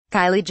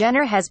Kylie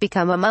Jenner has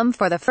become a mum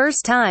for the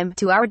first time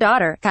to our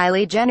daughter.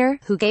 Kylie Jenner,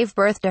 who gave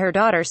birth to her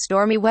daughter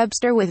Stormi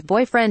Webster with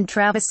boyfriend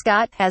Travis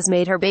Scott, has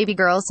made her baby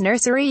girl's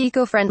nursery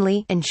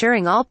eco-friendly,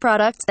 ensuring all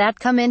products that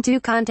come into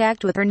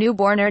contact with her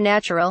newborn are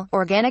natural,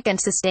 organic and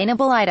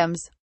sustainable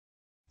items.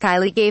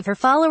 Kylie gave her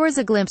followers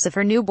a glimpse of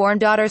her newborn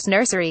daughter's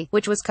nursery,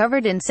 which was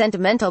covered in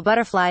sentimental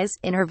butterflies,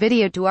 in her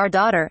video to our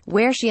daughter,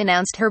 where she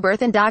announced her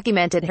birth and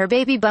documented her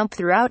baby bump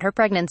throughout her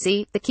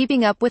pregnancy. The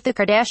Keeping Up with the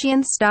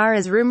Kardashians star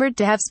is rumored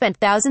to have spent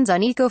thousands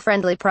on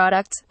eco-friendly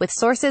products, with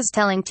sources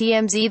telling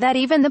TMZ that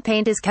even the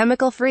paint is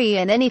chemical-free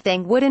and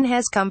anything wooden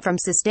has come from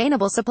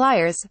sustainable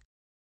suppliers.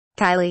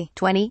 Kylie,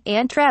 20,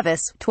 and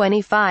Travis,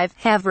 25,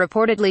 have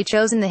reportedly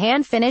chosen the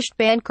hand-finished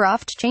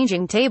Bancroft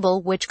changing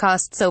table, which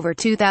costs over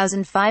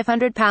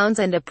 £2,500,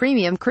 and a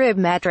premium crib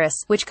mattress,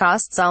 which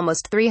costs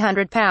almost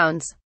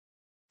 £300.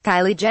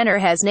 Kylie Jenner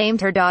has named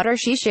her daughter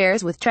she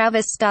shares with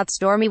Travis Scott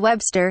Stormi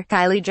Webster.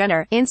 Kylie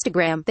Jenner,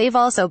 Instagram. They've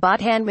also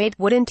bought handmade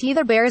wooden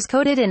tether bears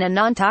coated in a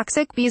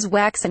non-toxic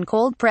beeswax and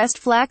cold-pressed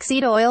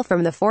flaxseed oil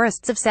from the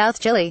forests of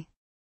South Chile.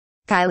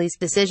 Kylie's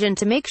decision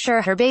to make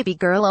sure her baby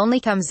girl only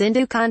comes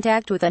into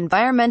contact with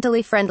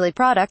environmentally friendly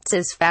products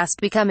is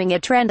fast becoming a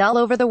trend all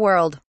over the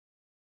world.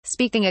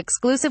 Speaking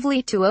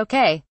exclusively to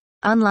OK!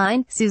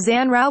 Online,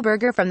 Suzanne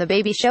Rauberger from The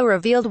Baby Show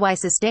revealed why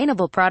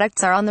sustainable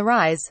products are on the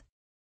rise.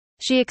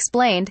 She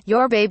explained,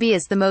 "Your baby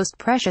is the most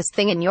precious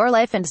thing in your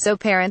life, and so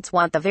parents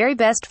want the very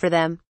best for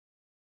them."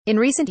 In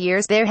recent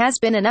years, there has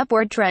been an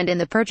upward trend in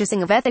the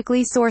purchasing of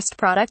ethically sourced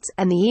products,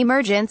 and the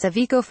emergence of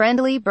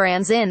eco-friendly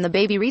brands in the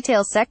baby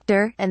retail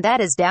sector, and that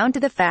is down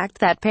to the fact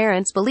that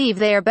parents believe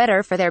they are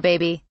better for their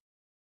baby.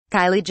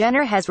 Kylie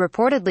Jenner has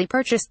reportedly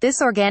purchased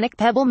this organic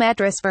pebble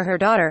mattress for her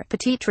daughter,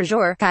 Petite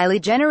Treasure.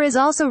 Kylie Jenner is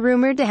also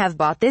rumored to have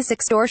bought this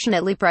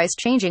extortionately priced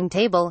changing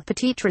table,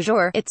 Petite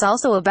Treasure. It's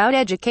also about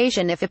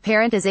education. If a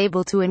parent is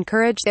able to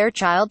encourage their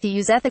child to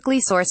use ethically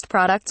sourced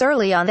products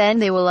early on, then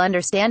they will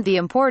understand the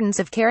importance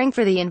of caring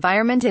for the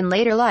environment in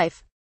later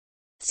life.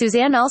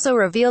 Suzanne also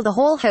revealed a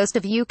whole host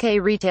of UK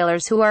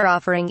retailers who are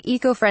offering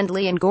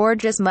eco-friendly and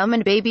gorgeous mum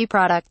and baby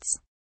products.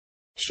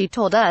 She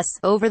told us,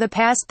 "Over the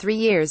past 3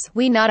 years,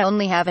 we not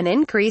only have an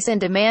increase in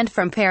demand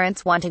from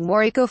parents wanting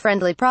more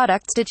eco-friendly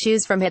products to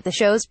choose from at the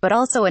shows, but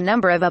also a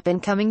number of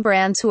up-and-coming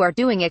brands who are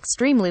doing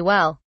extremely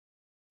well.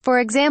 For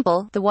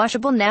example, the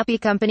Washable Nappy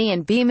Company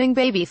and Beaming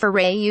Baby for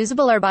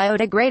reusable or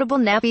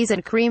biodegradable nappies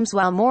and creams,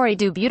 while Mori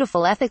do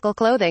beautiful ethical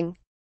clothing."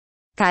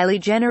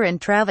 Kylie Jenner and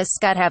Travis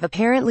Scott have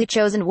apparently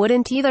chosen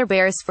wooden tether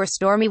bears for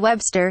Stormi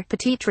Webster,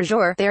 Petite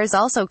Treasure. There's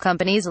also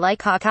companies like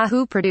Kaka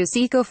who produce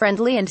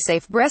eco-friendly and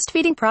safe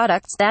breastfeeding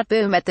products that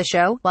boom at the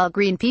show, while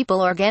Green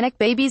People Organic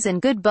Babies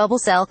and Good Bubble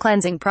sell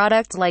cleansing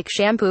products like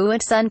shampoo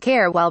and sun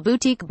care, while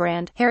boutique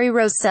brand Harry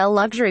Rose sell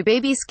luxury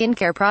baby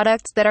skincare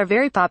products that are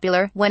very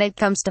popular. When it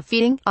comes to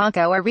feeding,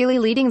 Onco are really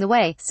leading the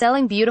way,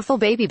 selling beautiful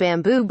baby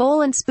bamboo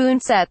bowl and spoon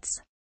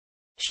sets.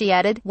 She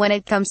added, "When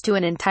it comes to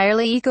an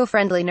entirely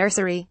eco-friendly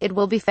nursery, it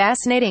will be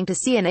fascinating to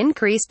see an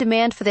increased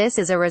demand for this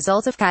as a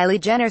result of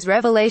Kylie Jenner's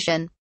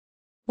revelation."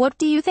 What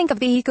do you think of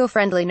the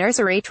eco-friendly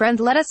nursery trend?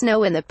 Let us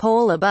know in the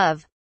poll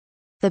above.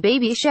 The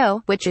Baby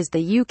Show, which is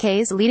the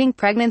UK's leading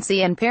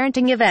pregnancy and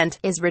parenting event,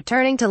 is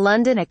returning to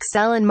London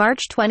Excel in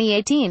March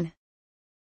 2018.